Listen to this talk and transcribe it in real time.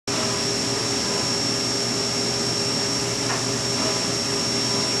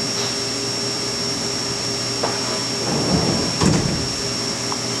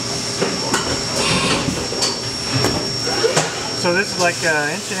this is like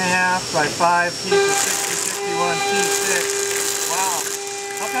an 1.5 by 5 piece of 6061 T6. Wow.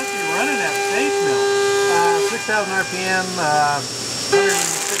 How fast are you running that base mill? 6,000 RPM,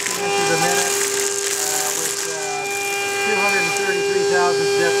 150 inches a minute, with 233 thousandths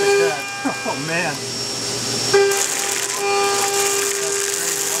depth of cut. Oh man.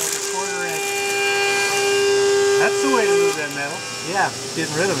 That's the way to move that metal. Yeah,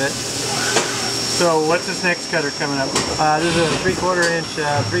 getting rid of it. So what's this next cutter coming up? This is a 3/4 inch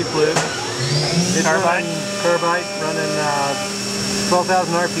 3 flute. It's Carbide? Carbide, running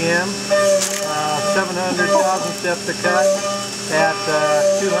 12,000 RPM, 700 thousandths depth of cut at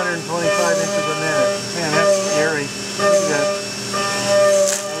 225 inches a minute. Man, that's scary. Look at that.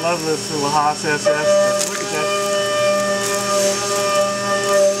 I love this little Haas SS. Look at that.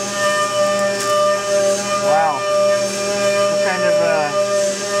 Wow. What kind of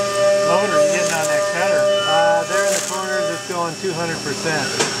loader are you getting on that cutter? There in the corners it's going 200%.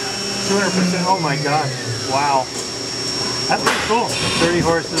 200%. Oh my God. Wow. That's pretty cool. 30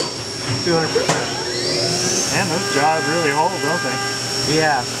 horses, 200%. Man, those jaws really hold, don't they?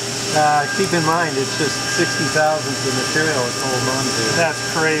 Yeah. Keep in mind, it's just 60 thousandths of material it's holding on to. That's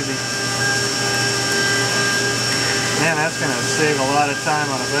crazy. Man, that's going to save a lot of time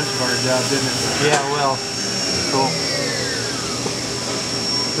on a bunch of our jobs, isn't it? Yeah, well. Cool.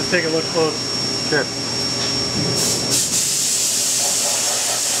 Let's take a look close. Sure.